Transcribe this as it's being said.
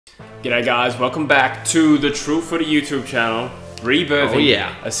G'day guys, welcome back to the True Footy YouTube channel.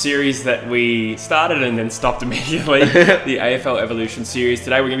 Rebirthing a series that we started and then stopped immediately, the AFL Evolution series.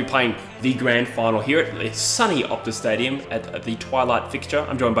 Today we're going to be playing the Grand Final here at the sunny Optus Stadium at the Twilight fixture.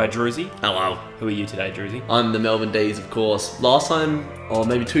 I'm joined by Drewzy. Hello. Who are you today, Drewzy? I'm the Melbourne D's, of course. Last time, or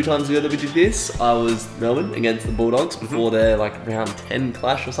maybe 2 times ago that we did this, I was Melbourne against the Bulldogs before their round 10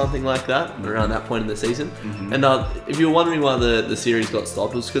 clash or something like that, around that point in the season. And if you were wondering why the series got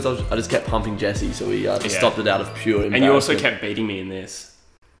stopped, it was because I just kept pumping Jesse, so we just stopped it out of pure embarrassment. And you also kept beating me in this.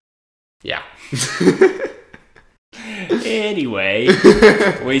 Yeah. Anyway,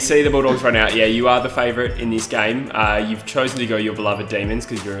 we see the Bulldogs run out. Yeah, you are the favourite in this game. You've chosen to go your beloved Demons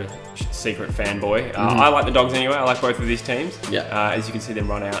because you're a secret fanboy. I like the Dogs anyway. I like both of these teams. Yeah. As you can see them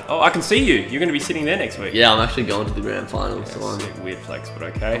run out. Oh, I can see you. You're going to be sitting there next week. Yeah, I'm actually going to the Grand Final. Yeah, so weird flex, but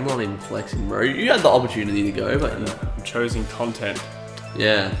okay. I'm not even flexing, bro. You had the opportunity to go, but I'm choosing content.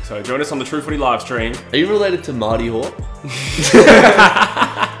 Yeah. So join us on the True Footy live stream. Are you related to Marty Hawk?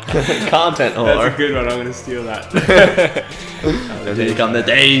 Content whore. That's a good one. I'm going to steal that. Here come the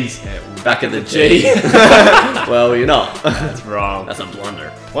D's. Yeah, back at the G. Well, you're not. That's wrong. That's a blunder.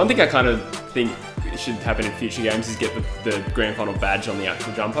 One thing I kind of think should happen in future games is get the Grand Final badge on the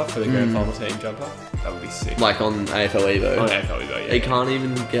actual jumper for the Grand Final team jumper. That would be sick. Like on AFL Evo. On AFL Evo, yeah. You can't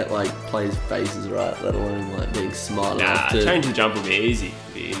even get players' faces right, let alone being smart enough to... change the jumper would be easy.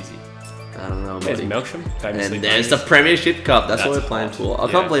 I don't know. There's Melksham. And there's the Premiership Cup. That's what we're playing for.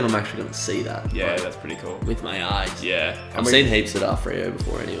 I can't believe I'm actually going to see that. Yeah, that's pretty cool. With my eyes. Yeah. I've seen heaps at Frio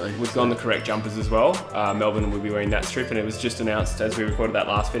before anyway. We've gone the correct jumpers as well. Melbourne will be wearing that strip, and it was just announced as we recorded that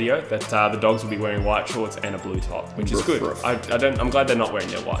last video that the Dogs will be wearing white shorts and a blue top, which is good. I'm glad they're not wearing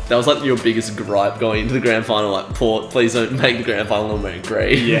their white. That was your biggest gripe going into the Grand Final. Please don't make the Grand Final and wearing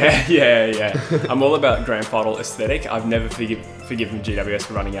grey. Yeah. I'm all about Grand Final aesthetic. I've never forgiven GWS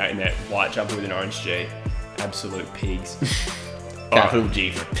for running out in that white jumper with an orange G. Absolute pigs. Capital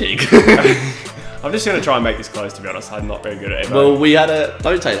G for pig. I'm just going to try and make this close, to be honest. I'm not very good at it. Well, we had a...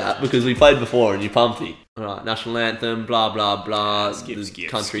 Don't say that, because we played before and you pumped me. Alright, national anthem, blah, blah, blah. Skip,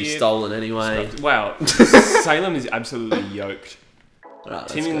 country stolen anyway. Wow. Salem is absolutely yoked. Right,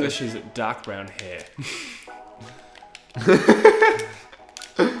 Tim English has dark brown hair.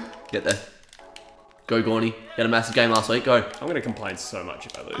 Get there. Go, Gorney. You had a massive game last week. Go. I'm going to complain so much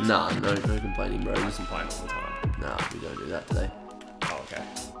if I lose. Nah, no complaining, bro. I complain all the time. Nah, we don't do that today. Oh, okay.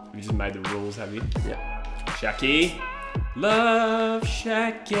 You just made the rules, have you? Yeah. Shacky. Love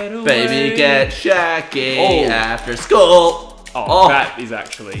Shack, get away. Baby, get Shacky after school. Oh, that is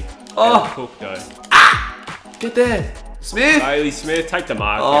actually cook though. Get there. Smith. Bailey Smith, take the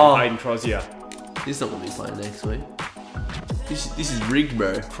mark. Hayden Crozier. He's not going to be playing next week. This is rigged,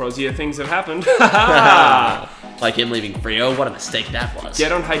 bro. Crozier, things have happened. Like him leaving Frio. What a mistake that was.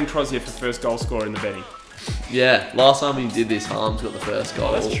 Get on Hayden Crozier for first goal scorer in the betting. Yeah, last time we did this, Harms got the first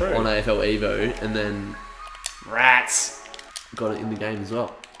goal that's true. on AFL Evo, and then Rats got it in the game as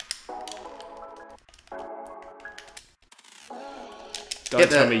well. Don't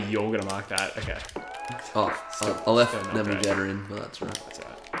tell me you're gonna mark that. Okay. I left Navigator in, but that's right. That's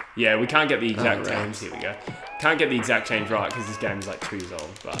right. Yeah, we can't get the exact teams. Here we go. Can't get the exact change right because this game is like 2 years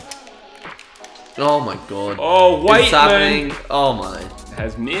old. But oh my god. Oh wait, it's happening. Oh my.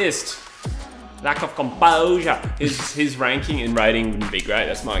 Has missed. Lack of composure. His ranking and rating wouldn't be great.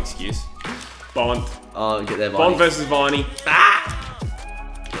 That's my excuse. Bond. Oh, get there, Bond versus Viney.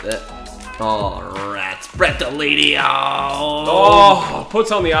 Get there. Oh, rats. Brett Deledio. Oh,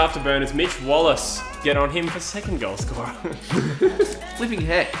 puts on the afterburners. Mitch Wallace. Get on him for second goal scorer. Flipping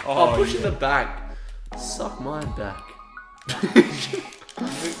heck. Oh, pushing the back. Suck my back.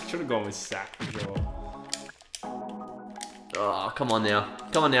 Should have gone with sack for sure. Oh, come on now.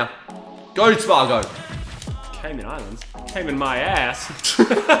 Come on now. Go, Spargo. Cayman Islands. Cayman my ass. You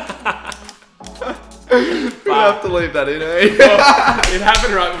have to leave that in, eh? Well, it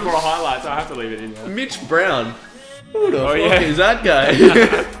happened right before a highlight, so I have to leave it in. Yeah. Mitch Brown. Who the fuck is that guy?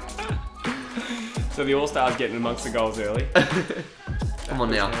 So the All-Stars getting amongst the goals early. Come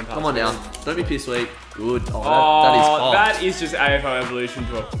on now. Come on now. Don't be piss weak. Good. Oh, that is hot. That is just AFL Evolution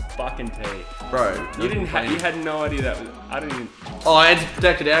to a fucking T. Bro, you had no idea that was... I didn't even... Oh, I entered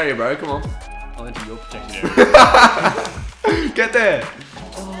protected area, bro. Come on. I'll enter your protected area. Get there.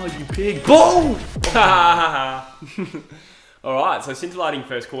 Oh, you pig. Boom! Alright, so scintillating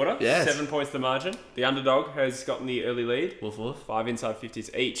first quarter. Yes. 7 points the margin. The underdog has gotten the early lead. Woof woof. 5 inside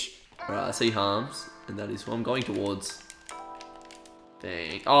 50s each. Alright, I see Harms, and that is what I'm going towards.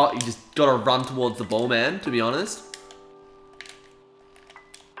 Dang. Oh, you just gotta run towards the ball, man, to be honest.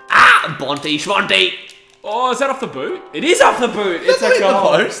 Ah! Bonte, Schmonte! Oh, is that off the boot? It is off the boot! It's a goal.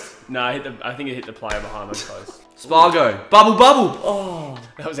 The post. No, I think it hit the player behind my post. Spargo. Bubble, bubble. Oh.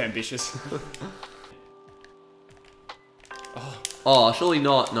 That was ambitious. Oh, surely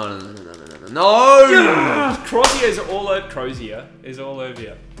not. No. Yeah! Crozier is all over. Crozier is all over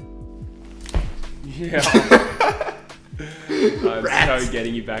you. Yeah. I'm so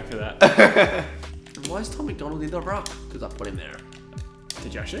getting you back for that. Why is Tom McDonald in the ruck? Because I put him there.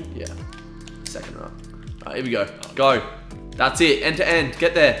 Did you actually? Yeah. Second ruck. Alright, here we go. Go. That's it. End to end.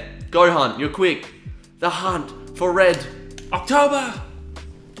 Get there. Go, Hunt. You're quick. The hunt for red. October!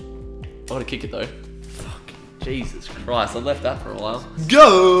 I want to kick it though. Fuck. Jesus Christ. I left that for a while.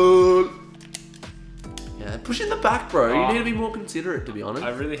 Go! Yeah, push in the back, bro. You need to be more considerate, to be honest. I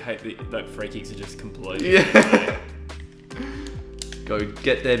really hate that free kicks are just completely... Yeah. Go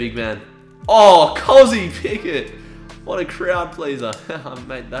get there, big man. Oh, Cozzy Pickett. What a crowd pleaser. I've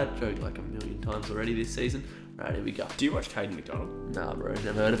made that joke like a million times already this season. Right, here we go. Do you watch Caden McDonald? Nah, bro.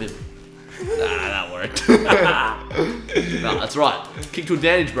 Never heard of him. Nah, that worked. Nah, that's right. Kick to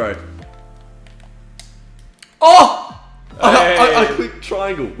advantage, bro. Oh! Hey. I clicked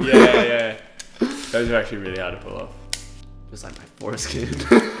triangle. Yeah. Those are actually really hard to pull off. Just like my foreskin.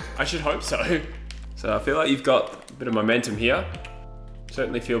 I should hope so. So I feel like you've got a bit of momentum here.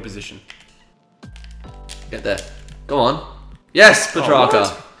 Certainly field position. Get there. Go on. Yes, Petrarca.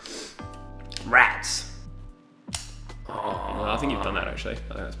 Oh, rats. Oh, I think you've done that actually. I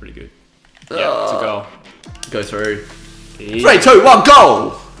think that's pretty good. Yeah, it's a goal. Go through. 3, Yeah. 2, 1,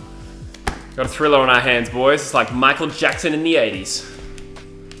 goal! Got a thriller on our hands, boys. It's like Michael Jackson in the 80s.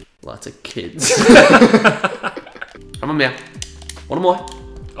 Lots of kids. Come on, man. One more.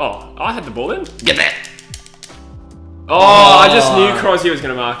 Oh, I had the ball in. Get there. Oh, I just knew Crozier was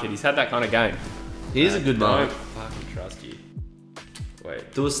going to mark it. He's had that kind of game. He's a good man. Don't fucking trust you.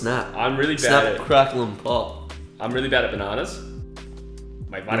 Wait. Do a snap. I'm really bad Snap, at... crackle, and pop. I'm really bad at bananas.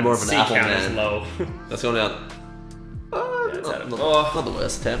 My vitamin more of an C apple count is man. low. That's going out. It's out of- Not the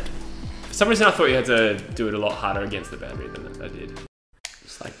worst attempt. For some reason, I thought you had to do it a lot harder against the boundary than I did.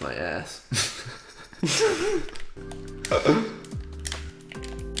 Just like my ass.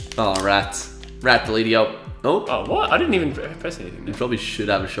 Oh, rats. Rat deledio. Nope. Oh, what? I didn't even press anything You there. probably should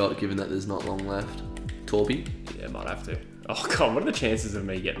have a shot given that there's not long left. Torpy. Yeah, might have to. Oh, God, what are the chances of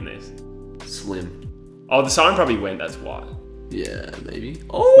me getting this? Slim. Oh, the sign probably went, that's why. Yeah, maybe.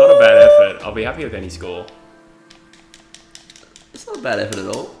 Oh! Not a bad effort. I'll be happy with any score. It's not a bad effort at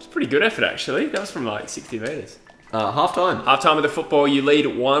all. It's a pretty good effort, actually. That was from like 60 metres. Half time. Half time of the football, you lead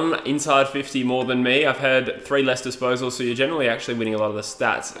 1 inside 50 more than me. I've had 3 less disposals, so you're generally actually winning a lot of the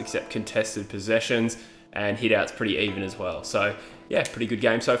stats, except contested possessions and hit-outs pretty even as well. So, yeah, pretty good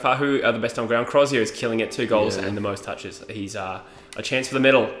game so far. Who are the best on ground? Crozier is killing it, 2 goals and the most touches. He's a chance for the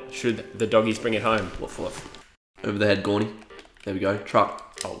medal, should the doggies bring it home. Woof, woof. Over the head, Gorney. There we go.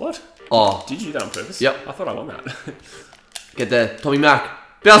 Truck. Oh, what? Oh. Did you do that on purpose? Yep. I thought I won that. Get there. Tommy Mack.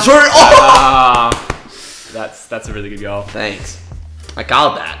 Bounce through. Oh! That's a really good goal. Thanks. I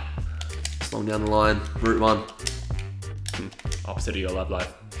called that. Slowing down the line. Route 1. Opposite of your love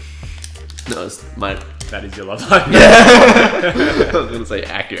life. No, it's my... That is your love life. I was going to say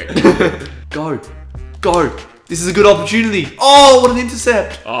accurate. Go. Go. This is a good opportunity. Oh, what an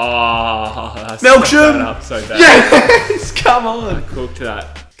intercept. Oh, that's Melksham. up so bad. Yes. Come on. Cooked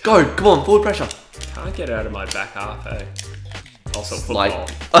that. Go. Come on. Forward pressure. Can't get out of my back half, eh? Also football. Like-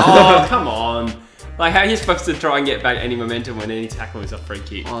 Oh, come on. Like, how are you supposed to try and get back any momentum when any tackle is a free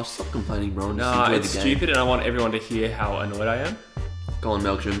kick? Oh, stop complaining, bro. Just No, enjoy it's the game. stupid and I want everyone to hear how annoyed I am. Go on,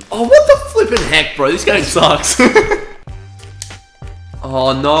 Melksham. Oh, what the flippin' heck, bro? This game sucks.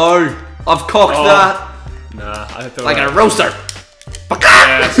 Oh, no. I've cocked that. Nah, I thought Like a roaster.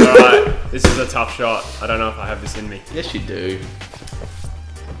 Yeah, it's alright. This is a tough shot. I don't know if I have this in me. Yes, you do.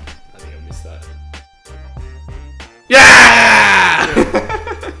 I think I missed that. Yeah!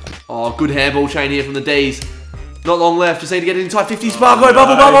 Oh, good handball chain here from the D's. Not long left. Just need to get it inside 50. Spargo, no.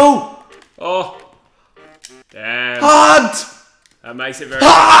 bubble. Oh. Damn. Hunt! That makes it very...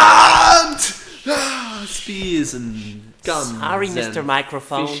 Hunt! Spears and guns. Sorry, and Mr.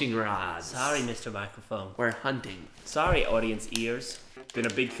 Microphone. Fishing rods. Sorry, Mr. Microphone. We're hunting. Sorry, audience ears. Been a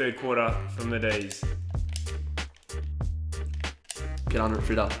big third quarter from the D's. Get under it,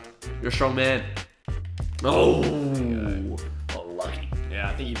 Fritter. You're a strong man. Oh, oh, lucky. Yeah,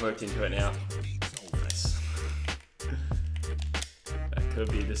 I think you've worked into it now. Nice. That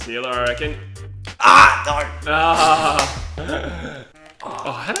could be the sealer, I reckon. Ah, no. Ah.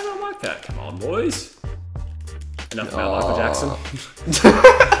 Oh, how did I like that? Come on, boys. Enough about Michael Jackson.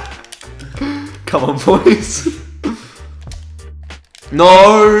 Come on, boys. No.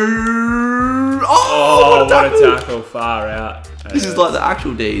 Oh, what a tackle. Far out. This is like the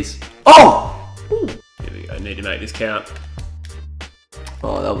actual D's. Oh! Here we go. Need to make this count.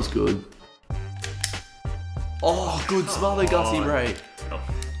 Oh, that was good. Oh, good smother, Gussie Ray.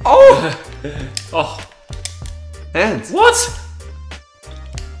 Oh! Oh. Hands. What?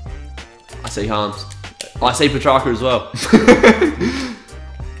 I see Harms. I see Petrarca as well.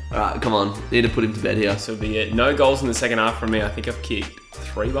 Alright, come on. Need to put him to bed here. This will be it. No goals in the second half from me. I think I've kicked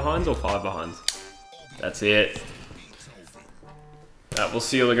 3 behinds or 5 behinds. That's it. That will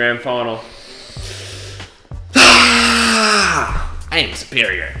seal the grand final. I am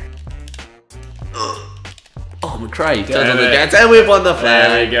superior. Oh, McRae turns on the dance, and we've won the flag.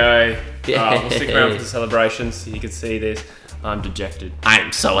 There we go. Yeah. We'll stick around for the celebrations so you can see this. I'm dejected. I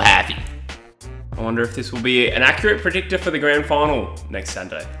am so happy. I wonder if this will be an accurate predictor for the grand final next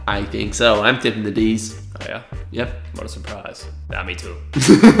Sunday. I think so. I'm tipping the D's. Oh yeah? Yep. What a surprise. Nah, me too.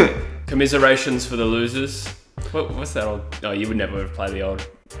 Commiserations for the losers. What's that old... Oh, you would never have played the old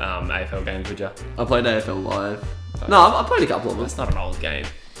AFL games, would you? I played AFL Live. No, I played a couple of them. That's not an old game.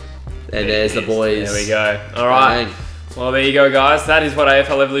 And there's the boys. There we go. Alright. Well, there you go, guys. That is what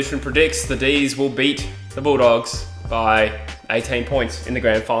AFL Evolution predicts. The D's will beat the Bulldogs by 18 points in the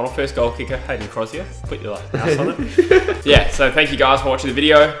grand final. First goal kicker, Hayden Crozier. Put your house on it. Yeah, so thank you guys for watching the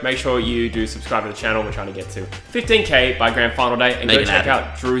video. Make sure you do subscribe to the channel. We're trying to get to 15k by grand final day. And go check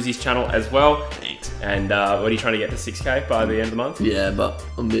out Drewzy's channel as well. Thanks. And what are you trying to get to 6k by the end of the month? Yeah, but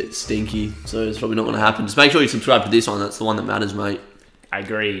I'm a bit stinky, so it's probably not going to happen. Just make sure you subscribe to this one. That's the one that matters, mate.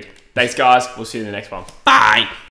 Agreed. Thanks, guys. We'll see you in the next one. Bye.